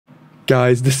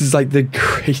Guys, this is like the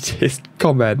greatest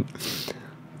comment.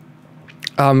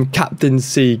 Captain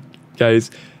C goes,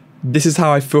 this is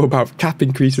how I feel about cap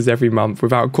increases every month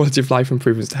without quality of life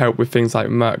improvements to help with things like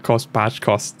merc costs, badge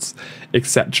costs,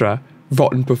 etc.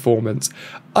 Rotten performance.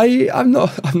 I'm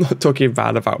not talking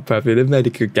bad about Purple. They've made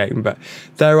a good game, but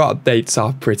their updates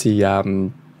are pretty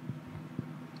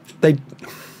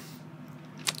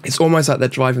it's almost like they're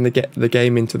driving the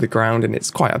game into the ground, and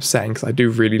it's quite upsetting because I do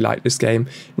really like this game.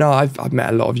 Now, I've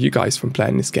met a lot of you guys from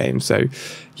playing this game, so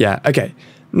yeah, okay.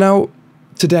 Now,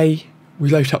 today, we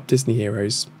load up Disney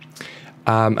Heroes,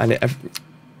 and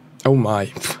oh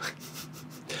my.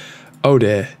 Oh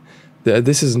dear.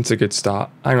 This isn't a good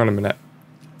start. Hang on a minute.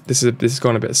 This has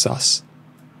gone a bit sus.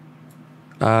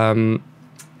 Well.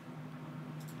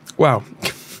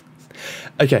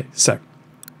 Okay, so.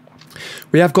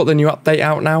 We have got the new update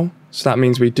out now, so that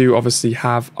means we do obviously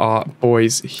have our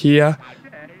boys here.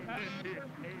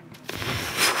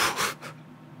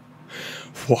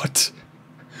 What?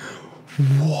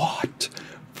 What?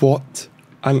 What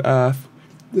on earth?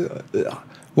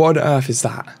 What on earth is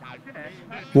that?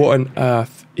 What on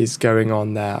earth is going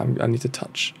on there? I need to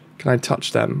touch. Can I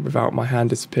touch them without my hand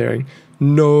disappearing?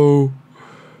 No.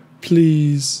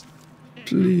 Please.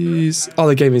 Please. Oh,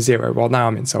 they gave me 0. Well, now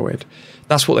I'm insulted.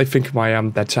 That's what they think of my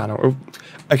their channel. Oh,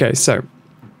 okay, so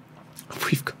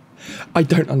I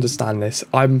don't understand this.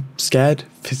 I'm scared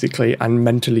physically and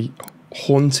mentally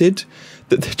haunted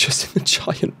that they're just in a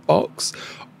giant box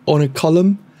on a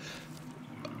column.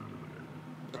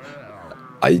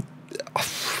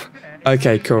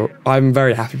 Okay, cool. I'm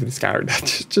very happy with this character.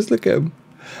 Just look at them.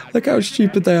 Look how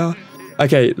stupid they are.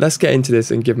 Okay, let's get into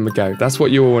this and give them a go. That's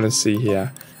what you all want to see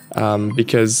here,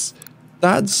 because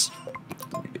that's.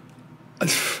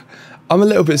 I'm a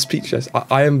little bit speechless.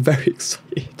 I am very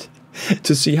excited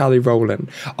to see how they roll in.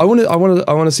 I want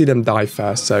to see them die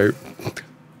first. So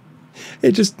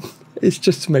it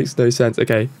just makes no sense.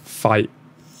 Okay, fight.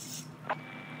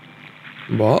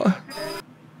 What?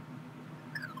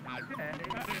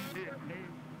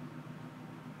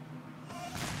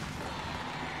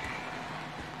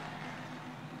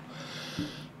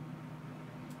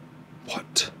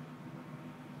 What?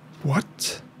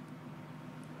 What?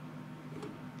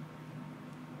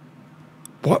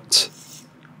 What?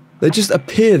 They just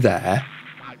appear there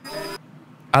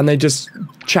and they just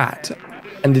chat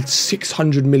and did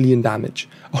 600 million damage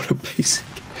on a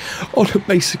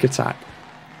basic attack.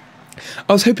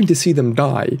 I was hoping to see them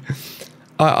die.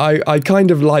 I kind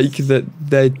of like that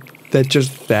they're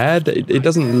just there. It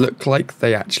doesn't look like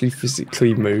they actually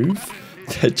physically move.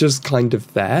 They're just kind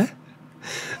of there.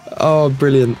 Oh,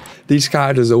 brilliant. These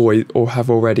characters have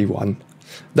already won.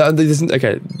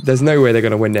 Okay, there's no way they're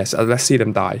going to win this. Let's see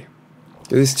them die.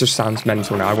 This just sounds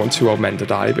mental now. I want 2 old men to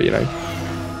die, but you know.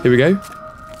 Here we go.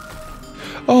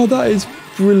 Oh, that is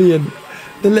brilliant.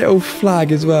 The little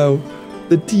flag as well.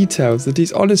 The details.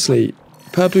 Honestly,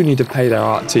 Purple need to pay their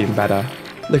art team better.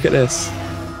 Look at this.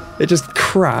 It just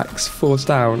cracks, forced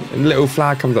down, and little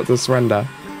flag comes up to surrender.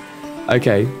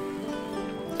 Okay.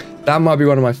 That might be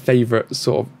one of my favourite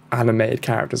sort of animated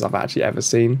characters I've actually ever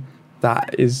seen.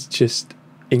 That is just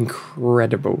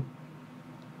incredible.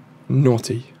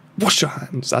 Naughty. Wash your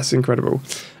hands. That's incredible.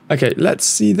 Okay, let's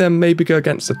see them maybe go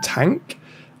against a tank.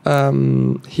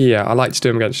 Here, I like to do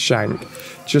them against Shank.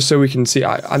 Just so we can see.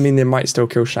 I mean, they might still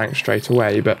kill Shank straight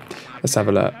away, but let's have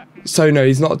a look. So no,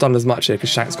 he's not done as much here because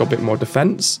Shank's got a bit more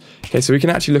defense. Okay, so we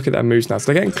can actually look at their moves now.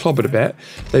 So they're getting clobbered a bit.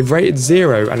 They've rated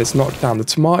 0 and it's knocked down. The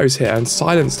tomatoes here and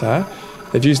silenced her.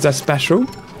 They've used their special.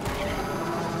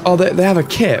 Oh, they have a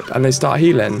kip and they start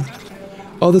healing.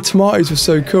 Oh, the tomatoes were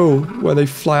so cool where they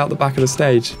fly out the back of the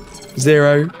stage.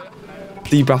 0.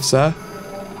 Debuffs her.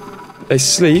 They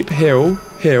sleep. Heal.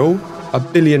 Heal. A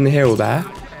billion heal there.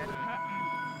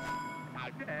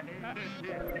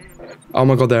 Oh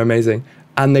my god, they're amazing.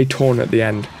 And they taunt at the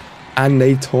end. And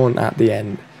they taunt at the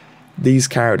end. These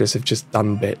characters have just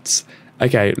done bits.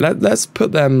 Okay, let's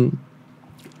put them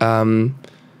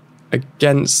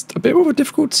against a bit more of a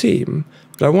difficult team.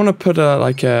 But I want to put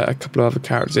a couple of other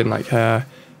characters in, like her.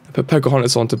 I put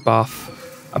Pocahontas on to buff.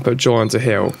 I put Joy on to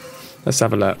heal. Let's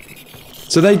have a look.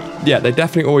 So they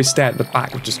definitely always stay at the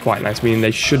back, which is quite nice, meaning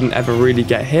they shouldn't ever really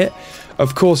get hit.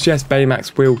 Of course, yes,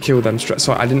 Baymax will kill them straight.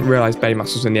 Sorry, I didn't realise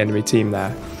Baymax was in the enemy team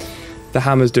there. The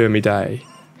hammer's doing me day.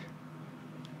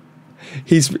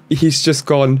 He's just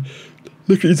gone,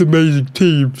 look at these amazing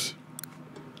teams.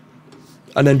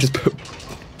 And then just put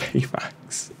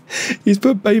Baymax. He's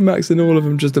put Baymax in all of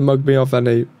them just to mug me off, hasn't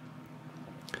he?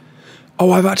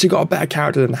 Oh, I've actually got a better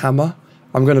character than Hammer.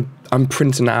 I'm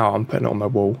printing it out. I'm putting it on my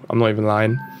wall. I'm not even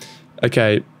lying.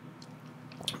 Okay.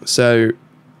 So,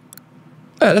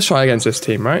 Yeah, let's try against this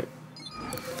team, right?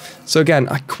 So again,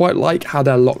 I quite like how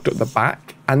they're locked at the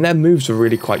back, and their moves are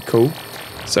really quite cool.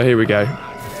 So here we go.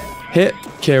 Hit,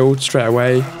 killed straight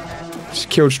away. Just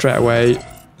killed straight away.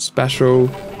 Special.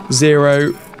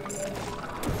 0.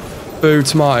 Boo,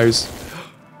 tomatoes.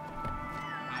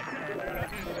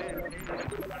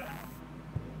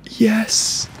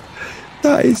 Yes.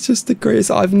 That is just the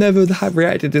greatest. I've never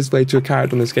reacted this way to a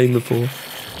character on this game before.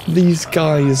 These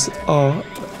guys are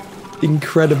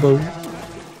incredible.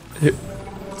 Here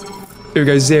we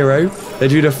go, 0. They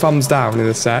do the thumbs down in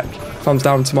a sec. Thumbs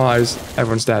down, tomatoes.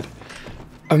 Everyone's dead.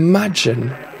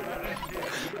 Imagine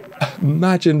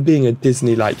being a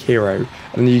Disney-like hero and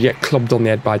then you get clubbed on the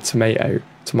head by tomato,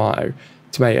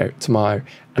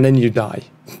 and then you die.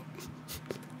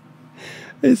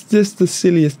 It's just the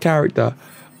silliest character.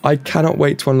 I cannot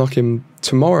wait to unlock him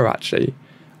tomorrow, actually.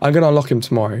 I'm going to unlock him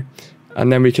tomorrow.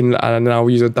 And then I'll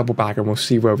use a double bag and we'll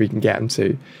see where we can get him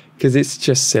to. Because it's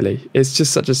just silly. It's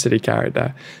just such a silly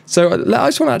character. So I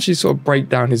just want to actually sort of break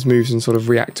down his moves and sort of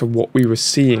react to what we were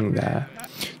seeing there.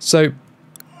 So,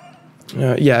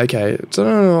 yeah, okay.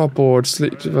 So, our board,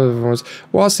 sleep,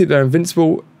 while asleep they're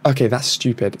invincible. Okay, that's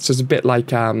stupid. So it's a bit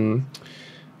like, a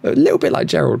little bit like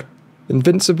Gerald.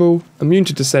 Invincible, immune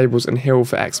to disables, and heal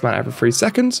for X amount every 3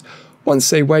 seconds. Once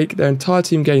they wake, their entire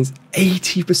team gains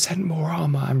 80% more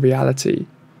armor and reality,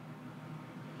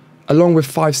 along with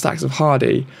 5 stacks of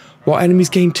hardy, while enemies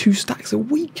gain 2 stacks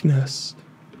of weakness.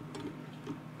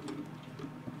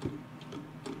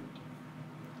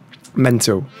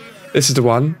 Mental. This is the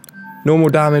one. Normal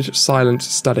damage, silent,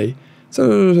 study.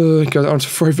 So it goes on to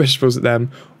throw vegetables at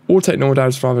them. All take normal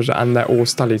damage from damage and they're all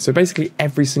studied. So basically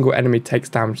every single enemy takes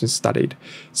damage and studied.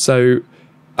 So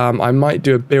I might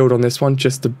do a build on this one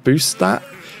just to boost that,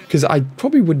 because I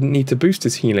probably wouldn't need to boost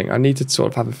his healing. I need to sort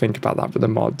of have a think about that with the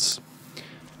mods.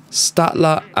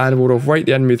 Statler and Waldorf rate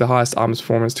the enemy with the highest armor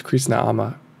performance, decreasing their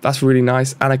armor. That's really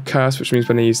nice. And a curse, which means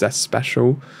when they use their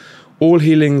special. All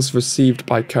healings received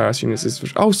by curse units is...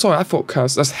 Oh, sorry, I thought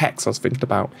curse... That's hex I was thinking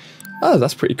about. Oh,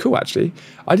 that's pretty cool, actually.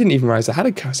 I didn't even realize I had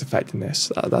a curse effect in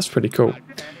this. That's pretty cool.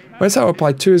 When it's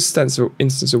applied to instance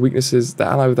of weaknesses, the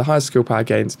ally with the highest skill power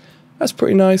gains. That's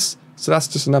pretty nice. So that's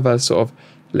just another sort of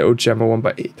little general one,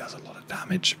 but it does a lot of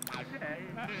damage.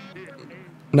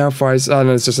 Now fries, and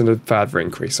it's just a further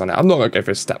increase on it. I'm not going to go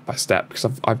for step by step because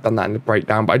I've done that in the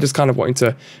breakdown, but I just kind of wanted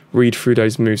to read through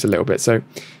those moves a little bit. So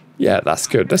yeah, that's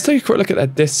good. Let's take a quick look at their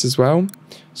discs as well.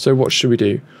 So what should we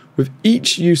do? With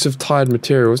each use of tired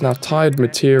materials, now tired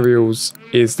materials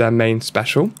is their main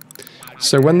special.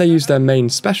 So when they use their main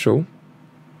special,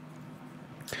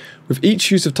 with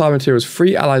each use of tired materials,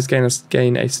 3 allies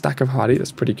gain a stack of hardy.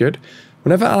 That's pretty good.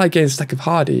 Whenever ally gains a stack of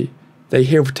hardy, they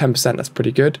heal for 10%. That's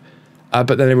pretty good.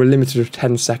 But then they were limited to a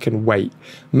 10-second wait.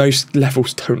 Most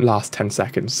levels don't last 10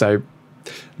 seconds, so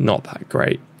not that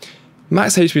great.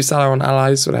 Max HP salary on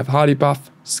allies, so they have hardy buff,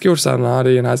 skill to on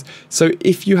hardy, and has... So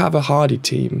if you have a hardy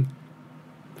team,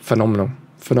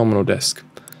 phenomenal disc.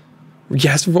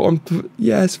 Yes, rotten...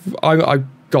 Yes, I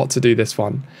got to do this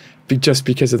one, just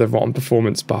because of the rotten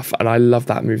performance buff, and I love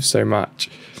that move so much.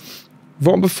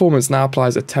 Rotten performance now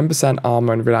applies a 10%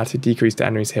 armor and reality decrease to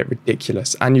enemies hit.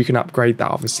 Ridiculous, and you can upgrade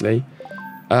that, obviously.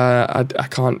 I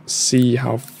can't see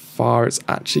how far it's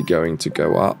actually going to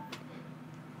go up.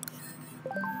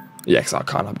 Yes, I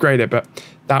can't upgrade it, but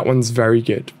that one's very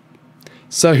good.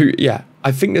 So yeah,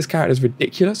 I think this character is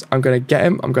ridiculous. I'm going to get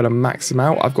him. I'm going to max him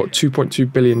out. I've got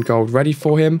 2.2 billion gold ready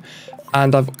for him.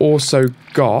 And I've also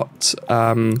got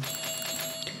a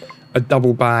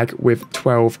double bag with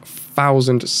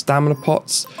 12,000 stamina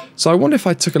pots. So I wonder if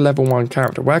I took a level 1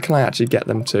 character, where can I actually get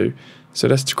them to? So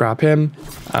let's grab him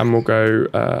and we'll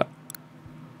go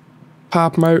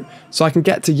power promote. So I can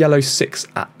get to yellow 6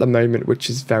 at the moment, which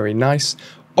is very nice.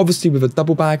 Obviously with a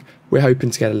double bag, we're hoping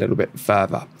to get a little bit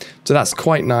further. So that's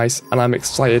quite nice, and I'm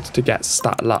excited to get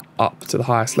Statler up to the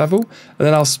highest level. And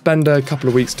then I'll spend a couple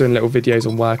of weeks doing little videos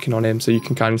on working on him, so you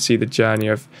can kind of see the journey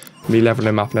of me leveling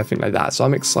him up and everything like that. So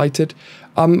I'm excited.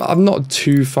 I'm not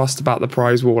too fussed about the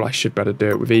prize wall. I should better do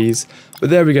it with ease. But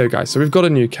there we go, guys. So we've got a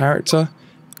new character.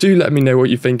 Do let me know what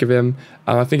you think of him.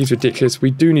 I think he's ridiculous.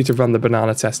 We do need to run the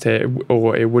banana test here,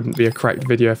 or it wouldn't be a correct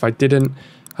video if I didn't.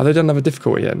 Have they done another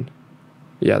difficulty in?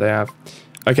 Yeah, they have.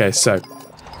 Okay, so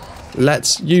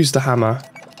let's use the hammer.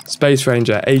 Space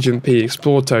Ranger, Agent P,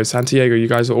 Explorto, Santiago, you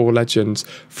guys are all legends.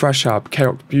 Fresh Hub,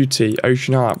 Chaos Beauty,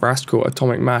 Ocean Heart, Rascal,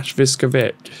 Atomic Mash,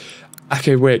 Viscovic,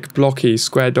 Akewick, Blocky,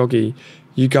 Square Doggy.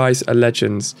 You guys are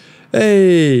legends.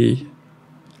 Hey!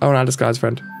 I want to add this guy's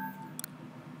friend.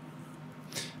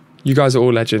 You guys are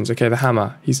all legends. Okay, the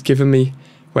hammer. He's given me...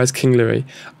 Where's King Louis?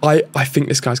 I think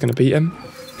this guy's going to beat him.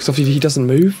 because obviously he doesn't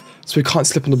move, so he can't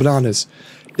slip on the bananas.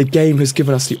 The game has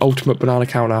given us the ultimate banana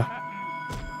counter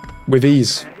with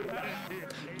ease.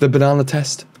 The banana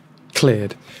test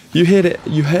cleared. You heard it.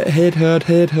 You heard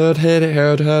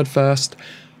first.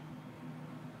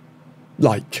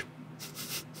 Like.